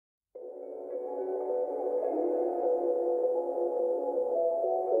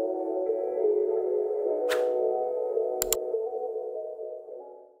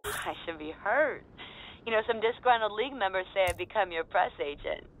I should be hurt. You know, some disgruntled league members say I've become your press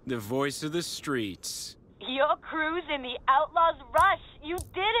agent. The voice of the streets. Your crew's in the Outlaws Rush. You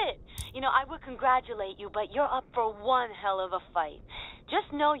did it. You know, I would congratulate you, but you're up for one hell of a fight.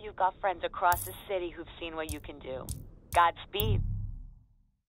 Just know you've got friends across the city who've seen what you can do. Godspeed.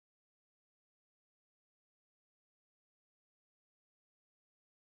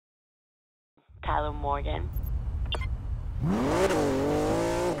 Tyler Morgan.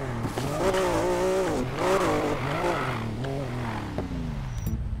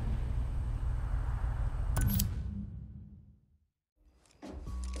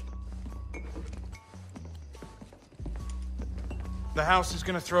 The house is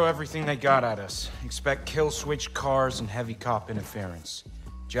gonna throw everything they got at us. Expect kill switch cars and heavy cop interference.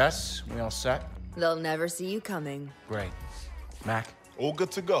 Jess, we all set? They'll never see you coming. Great. Mac? All good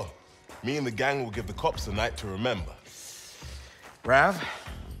to go. Me and the gang will give the cops a night to remember. Rav?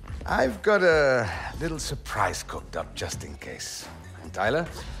 I've got a little surprise cooked up just in case. And Tyler,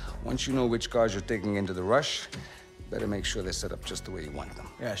 once you know which cars you're taking into the rush, better make sure they're set up just the way you want them.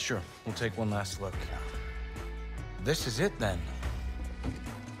 Yeah, sure. We'll take one last look. This is it then.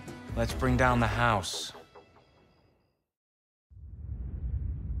 Let's bring down the house.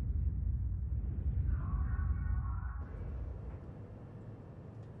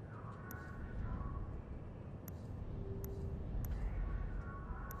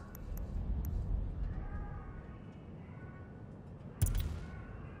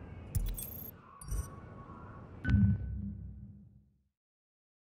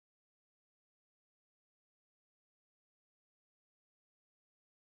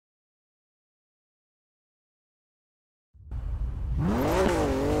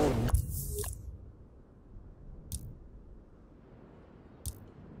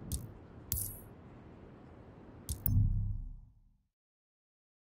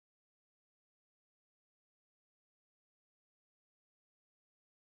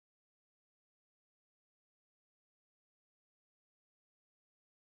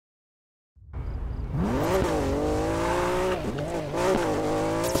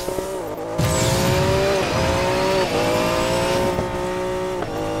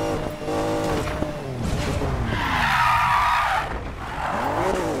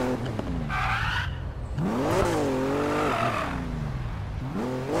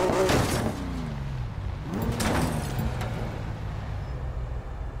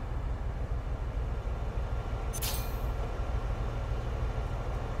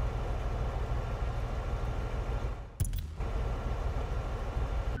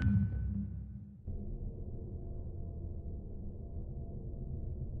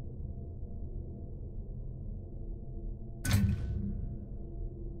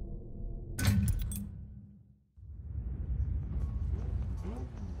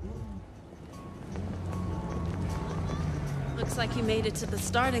 Looks like you made it to the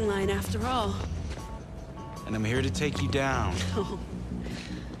starting line after all. And I'm here to take you down.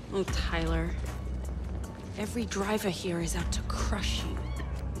 Oh, Tyler. Every driver here is out to crush you.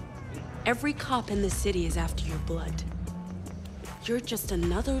 Every cop in the city is after your blood. You're just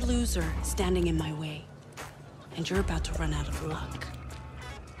another loser standing in my way. And you're about to run out of luck.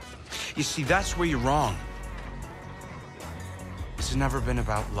 You see, that's where you're wrong. This has never been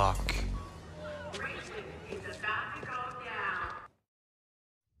about luck.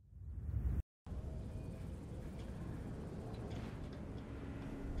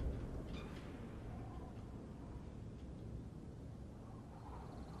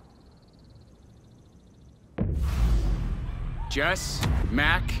 Jess,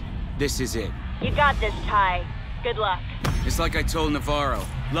 Mac, this is it. You got this, Ty. Good luck. It's like I told Navarro,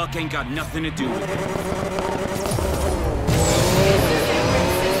 luck ain't got nothing to do with it.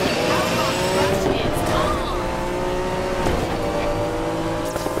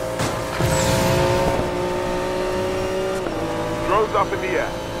 Drones up in the air.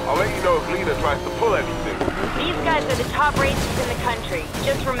 I'll let you know if Lena tries to pull anything. These guys are the top races in the country.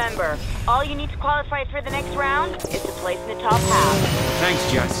 Just remember, all you need to qualify for the next round is to place in the top half.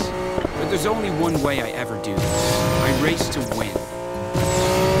 Thanks, Jess. But there's only one way I ever do this. I race to win.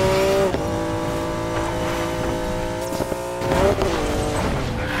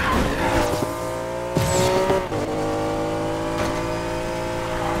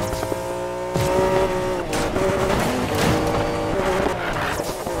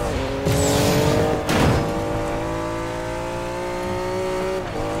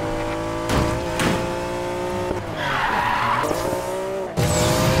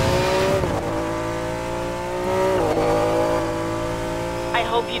 I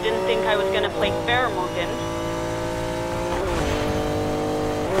hope you didn't think I was gonna play fair, Morgan.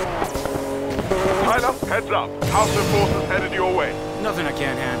 Tyler, heads up. House of forces headed your way. Nothing I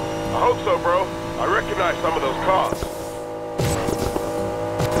can't handle. I hope so, bro. I recognize some of those cars.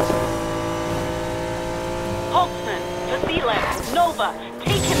 Holtzman, Vasile, Nova,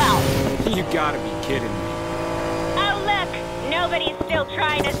 take him out. You gotta be kidding me. Oh, look! Nobody's still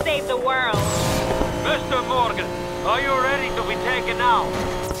trying to save the world. Mr. Morgan, are you ready to be taken out?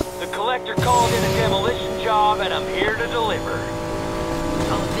 The collector called in a demolition job and I'm here to deliver.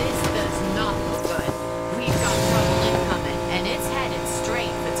 Oh, this does not look good. We've got trouble incoming, and it's headed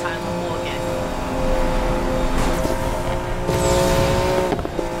straight for Tyler Morgan.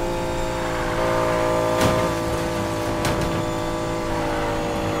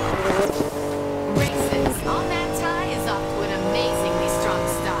 Races on that tie is off to an amazingly strong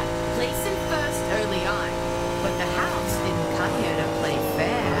start, placing first early on. But the house didn't come here to play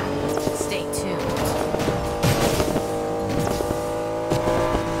fair. Stay tuned.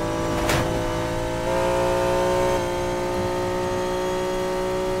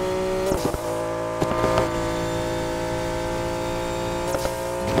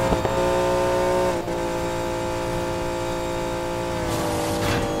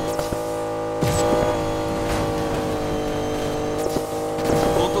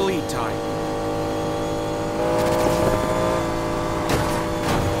 Hold the lead, Ty.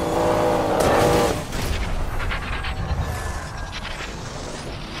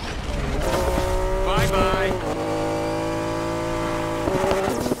 Bye-bye.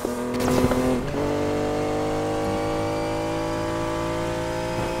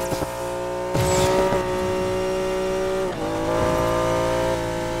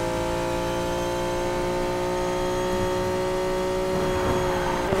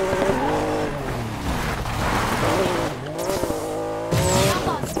 The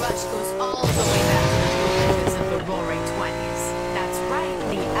Outlaw's Rush goes all the way back to the beginnings of the Roaring Twenties. That's right,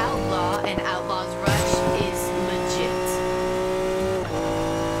 the Outlaw and Outlaw's Rush is legit.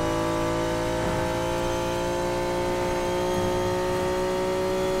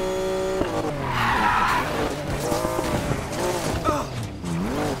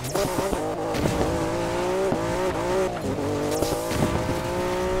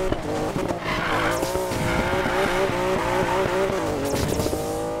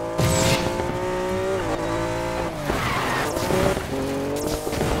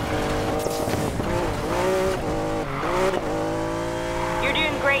 You're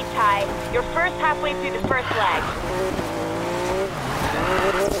doing great, Ty. You're first halfway through the first leg.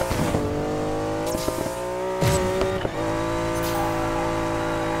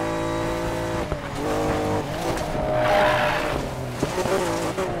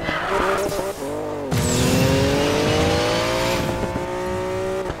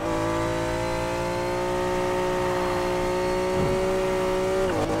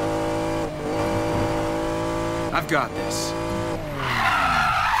 I've got this.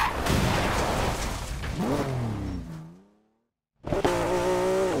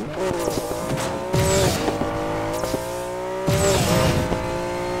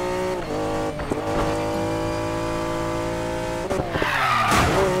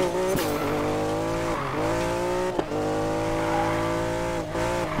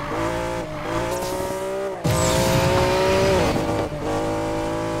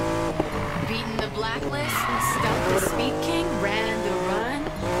 Beating the blacklist, stumped the Speed King, ran the run.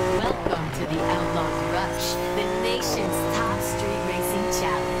 Welcome to the Outlaw's Rush, the nation's top street racing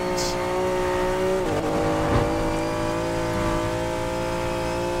challenge.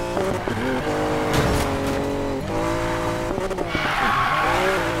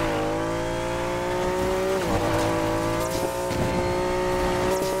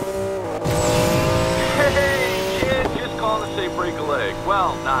 Hey, kid, just calling to say break a leg.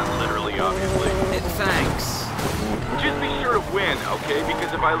 Well, not literally, obviously. Thanks. Just be sure to win, okay?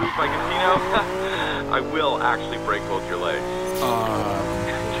 Because if I lose my casino, I will actually break both your legs.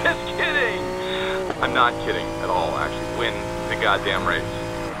 Just kidding! I'm not kidding at all, actually. Win the goddamn race.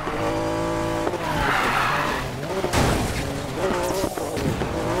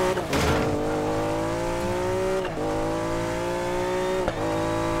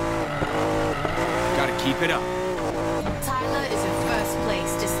 Gotta keep it up. Tyler is in first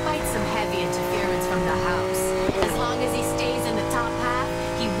place despite some heavy interference from the house. As long as he stays in the top half,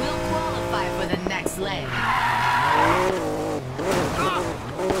 he will qualify for the next leg.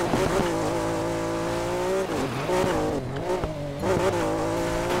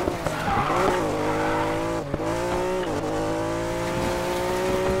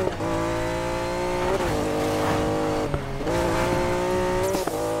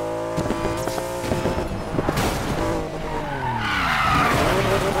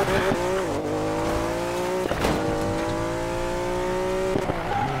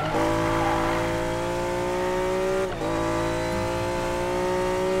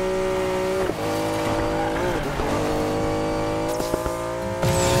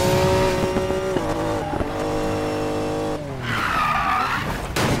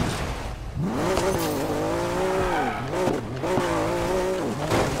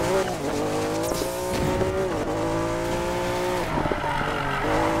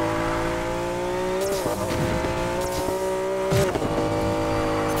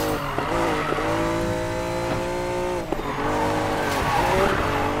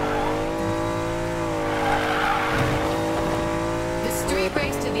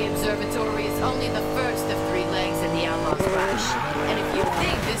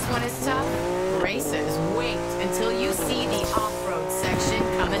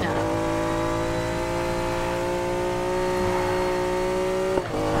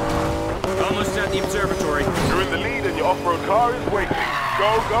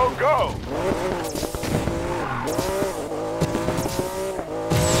 Go, go, go!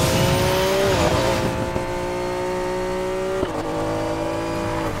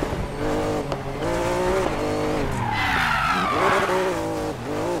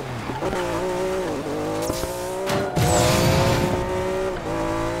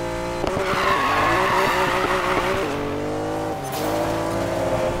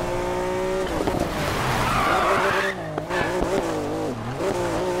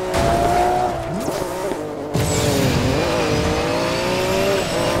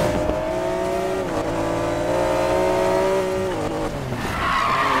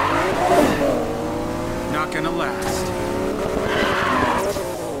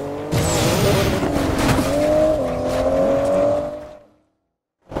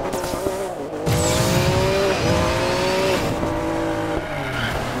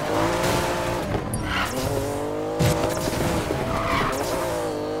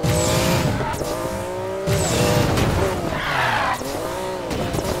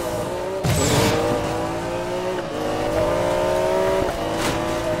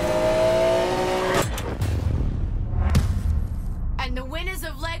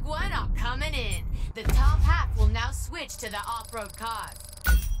 To the off-road cars.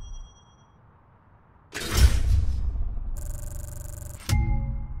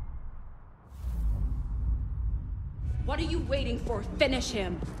 What are you waiting for? Finish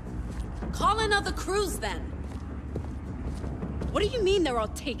him. Call in other crews then. What do you mean they're all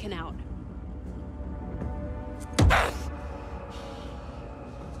taken out?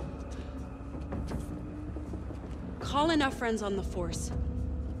 Call in our friends on the force.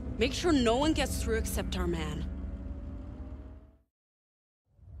 Make sure no one gets through except our man.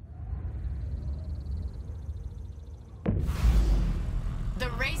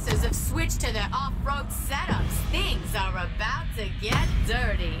 Switch to their off-road setups. Things are about to get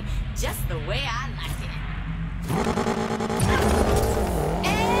dirty, just the way I like it.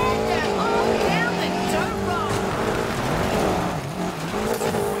 And they're all down the dirt road.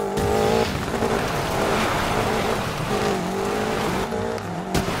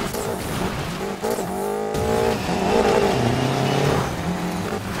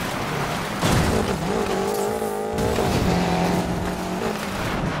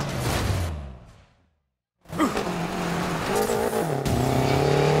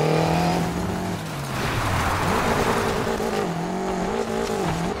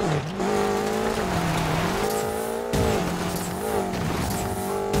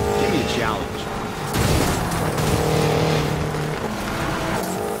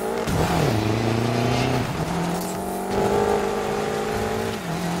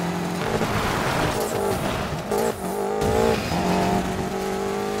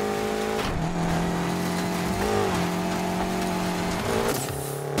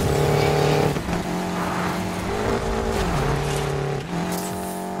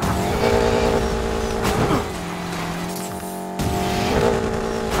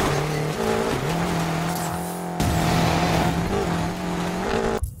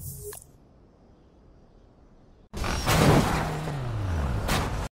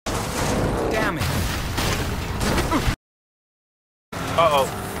 Uh-oh.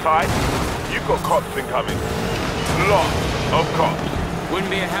 Ty, you've got cops incoming. Lots of cops. Wouldn't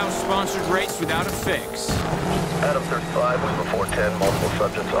be a house-sponsored race without a fix. Adam 35, we have a 410, multiple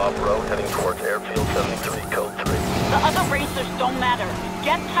subjects off-road, heading towards airfield 73, code 3. The other racers don't matter.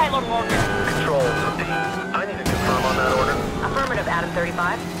 Get Tyler Morgan. Control, repeat. I need to confirm on that order. Affirmative, Adam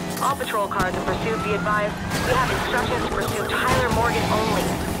 35. All patrol cars in pursuit, be advised. We have instructions to pursue Tyler Morgan only.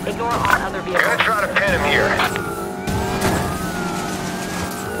 Ignore all other vehicles. Gonna try to pin him here.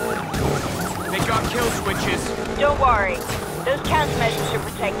 They got kill switches. Don't worry. Those countermeasures should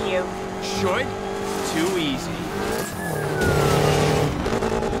protect you. Should? Too easy.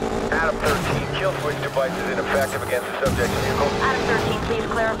 Adam 13, kill switch device is ineffective against the subject's vehicle. Adam 13, please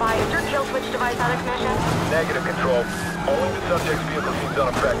clarify. Is your kill switch device out of commission? Negative, Control. Only the subject's vehicle seems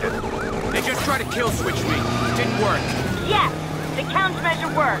unaffected. They just tried to kill switch me. Didn't work. Yes! The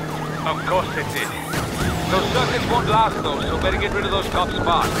countermeasure worked. Of course it did. Those circuits won't last though, so better get rid of those cops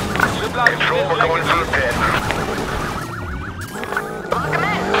fast. Control, we're going through the pit. Lock him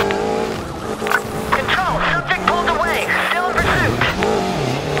in! Control, subject pulled away. Still in pursuit.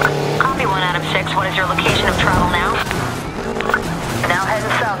 Copy 1, Adam 6. What is your location of travel now? Now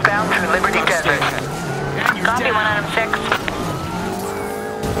heading southbound through Liberty Desert. Copy 1, Adam 6.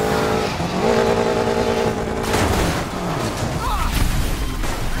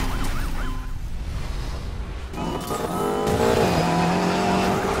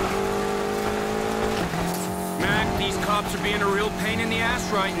 Man, these cops are being a real pain in the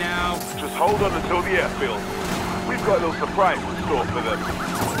ass right now. Just hold on until the airfield. We've got a little surprise in store for them.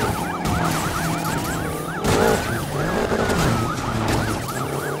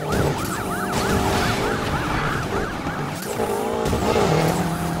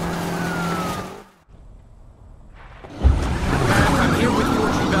 I'm here with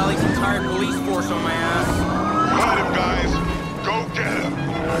Fortune Valley's entire police force on my ass. Got him, guys. Go get him.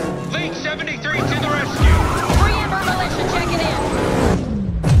 Link 73 to the rescue. Free Amber Militia checking in.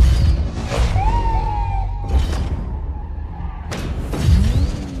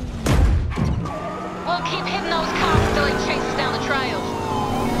 We'll keep hitting those cops till he chases down the trails.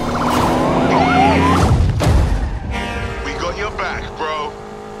 We got your back, bro.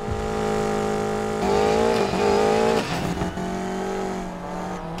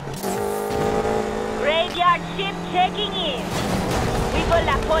 Graveyard ship checking in. We got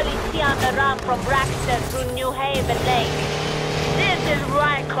la policia on the run from Braxton through New Haven Lake. This is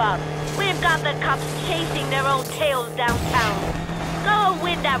Riot Club. We've got the cops chasing their own tails downtown. Go and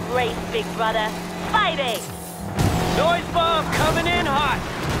win that race, big brother. Fighting! Noise bomb coming in hot.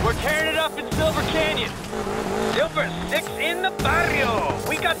 We're tearing it up in Silver Canyon. Silver 6 in the barrio.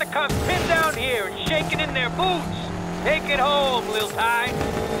 We got the cops pinned down here and shaking in their boots. Take it home, Lil Ty.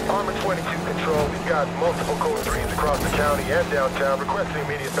 Armor 22 Control, we've got multiple code 3s across the county and downtown requesting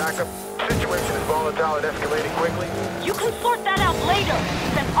immediate backup. Situation is volatile and escalating quickly. You can sort that out later.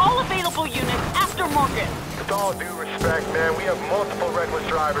 Send all available units after Morgan. With all due respect, man, we have multiple reckless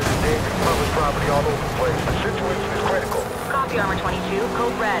drivers endangering public property all over the place. The situation is critical. Copy, Armor 22.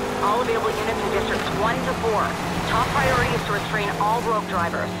 Code red. All available units in districts 1 to 4. Top priority is to restrain all rogue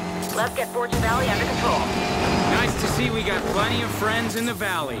drivers. Let's get Fortune Valley under control. Nice to see we got plenty of friends in the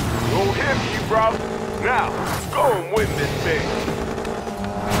valley. Go him, you bro. Now, go and win this thing.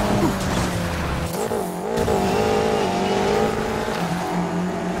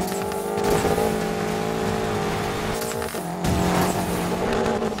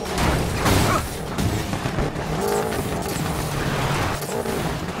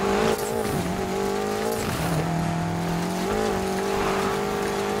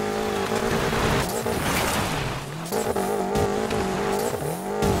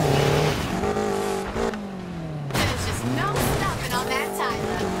 There's just no stopping on that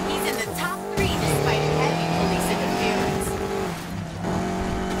Tyler. He's in the top 3 despite heavy police interference.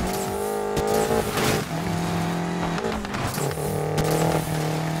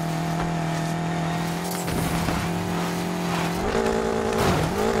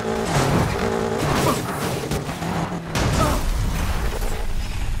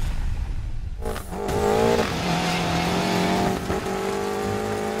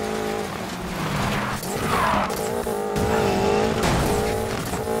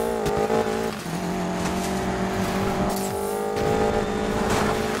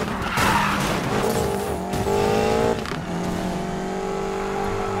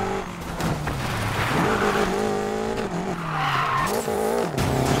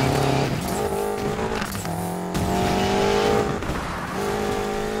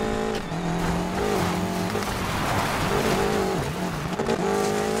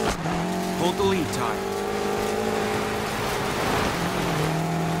 Hold the lead, Ty.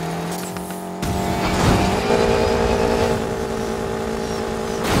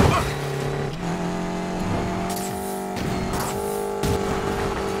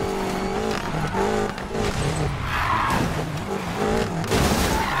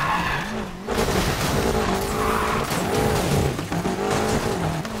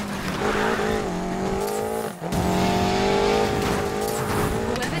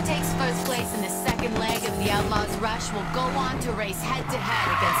 Whoever takes first place in the second leg of the Outlaws Rush will go on to race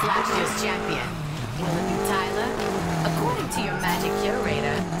head-to-head against last year's champion. Will it be Tyler? According to your magic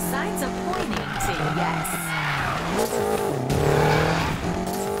curator, signs are pointing to yes.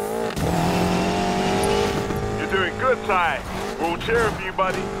 You're doing good, Ty. We'll cheer for you,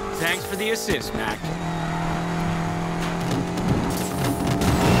 buddy. Thanks for the assist, Mac.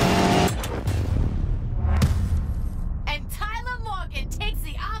 And Tyler Morgan takes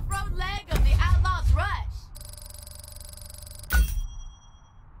the off-road leg of the Outlaws Rush.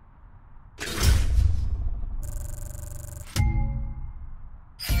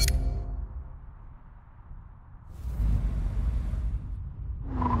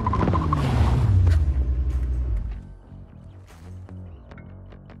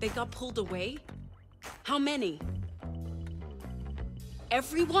 They got pulled away? How many?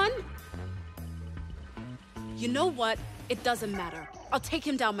 Everyone? You know what? It doesn't matter. I'll take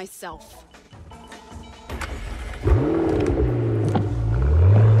him down myself.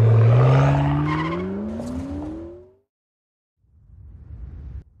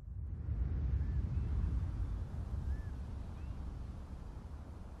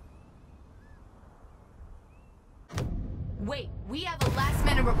 Wait, we have a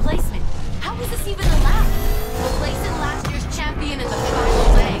last-minute replacement. How is this even allowed? Replacing last year's champion in the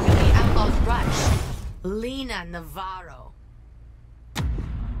final leg of the Outlaws Rush, Lena Navarro.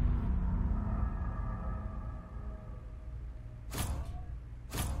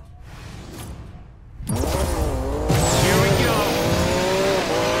 Here we go.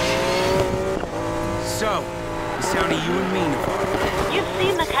 So, it's down to you and me, Navarro. You've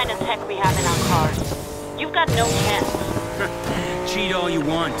seen the kind of tech we have in our cars. You've got no chance. Cheat all you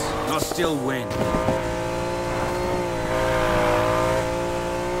want. I'll still win.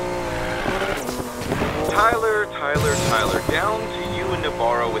 Tyler, down to you and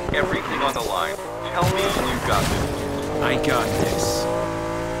Navarro with everything on the line. Tell me you got this. I got this.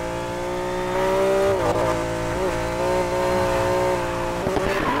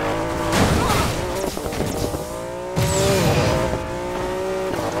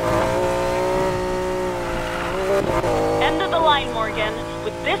 End of the line, Morgan.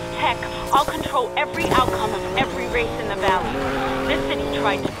 With this tech, I'll control every outcome of every race in the valley. This city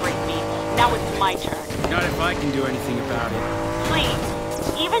tried to break me. Now it's my turn. Not if I can do anything about it.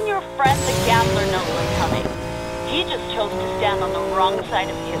 Please. Even your friend the gambler knows what's coming. He just chose to stand on the wrong side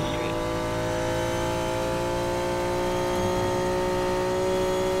of history.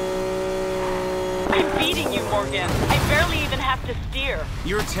 I'm beating you, Morgan. I barely even have to steer.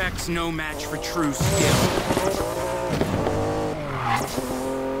 Your tech's no match for true skill.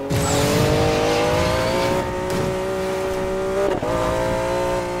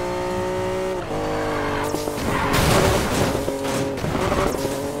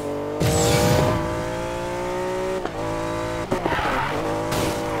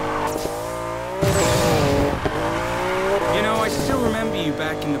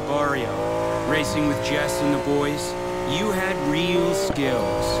 Back in the barrio, racing with Jess and the boys. You had real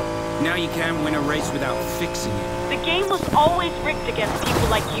skills. Now you can't win a race without fixing it. The game was always rigged against people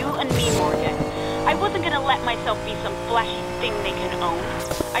like you and me, Morgan. I wasn't gonna let myself be some flashy thing they can own.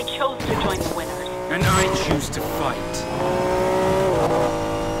 I chose to join the winners. And I choose to fight.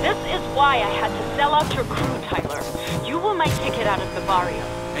 This is why I had to sell out your crew, Tyler. You were my ticket out of the barrio.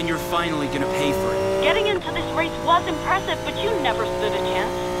 And you're finally gonna pay for it. Getting into this race was impressive, but you never stood a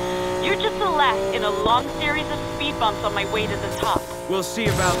chance. You're just the last in a long series of speed bumps on my way to the top. We'll see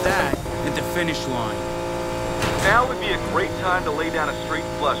about that at the finish line. Now would be a great time to lay down a straight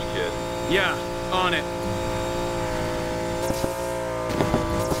flush, kid. Yeah, on it.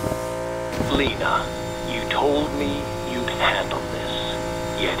 Lena, you told me you'd handle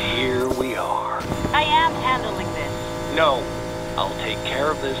this. Yet here we are. I am handling this. No. I'll take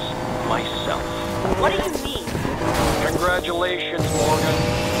care of this myself. What do you mean? Congratulations, Morgan.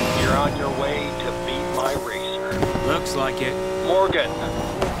 You're on your way to beat my racer. Looks like it. Morgan,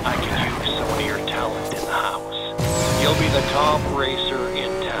 I can use some of your talent in the house. You'll be the top racer in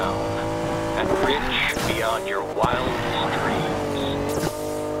town, and rich beyond your wildest dreams.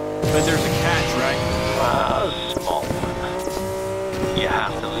 But there's a catch, right? A small one. You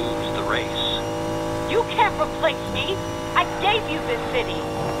have to lose the race. You can't replace me. I gave you this city.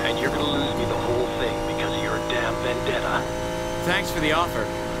 And you're gonna lose me the whole thing because of your damn vendetta. Thanks for the offer.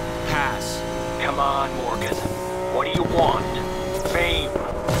 Pass. Come on, Morgan. What do you want? Fame?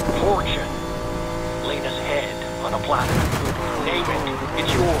 Fortune? Lena's head on a platter. Name it.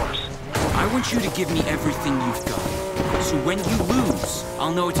 It's yours. I want you to give me everything you've got. So when you lose,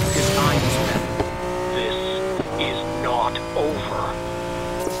 I'll know it's because I was better. This is not over.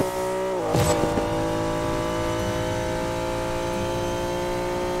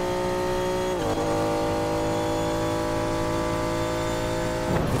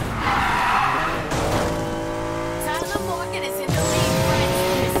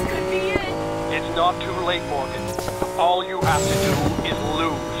 Not too late, Morgan. All you have to do is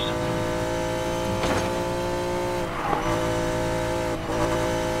lose.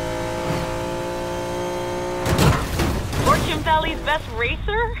 Fortune Valley's best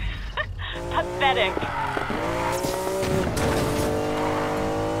racer? Pathetic.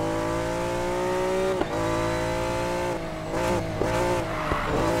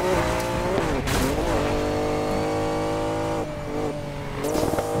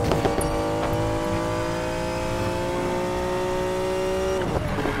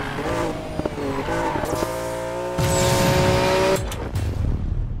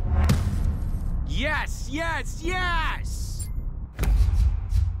 Yes! Yes!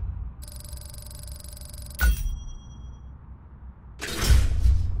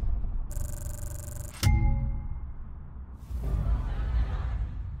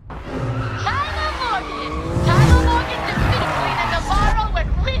 Tyler Morgan defeats Lena Navarro and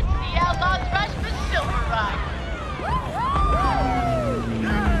wins the Outlaws Rush for Silver Ride.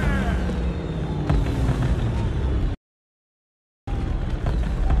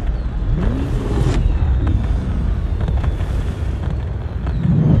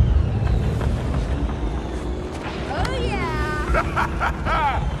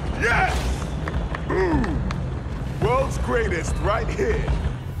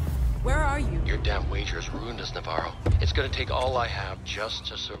 Where are you? Your damn wagers ruined us, Navarro. It's gonna take all I have just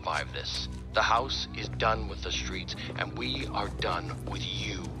to survive this. The house is done with the streets, and we are done with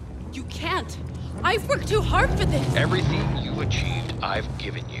you. You can't. I've worked too hard for this. Everything you've achieved, I've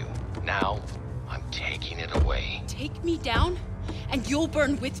given you. Now, I'm taking it away. Take me down, and you'll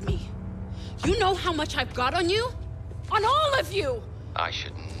burn with me. You know how much I've got on you? On all of you! I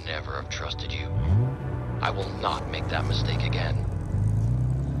should never have trusted you. I will not make that mistake again.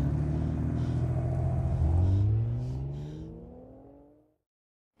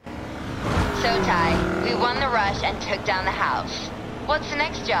 So, Ty, we won the rush and took down the house. What's the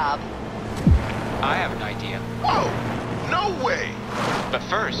next job? I have an idea. Whoa! No way! But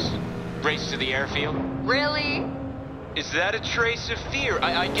first, race to the airfield. Really? Is that a trace of fear?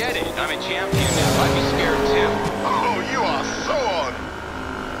 I get it. I'm a champion now. I'd be scared too. Oh, you are so on!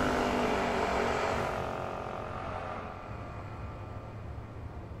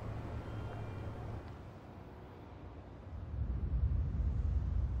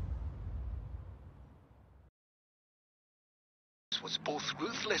 Was both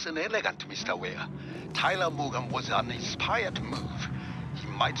ruthless and elegant, Mr. Ware. Tyler Morgan was an inspired move. He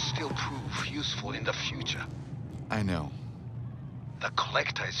might still prove useful in the future. I know. The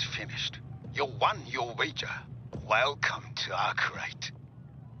collector is finished. You won your wager. Welcome to Arkwright.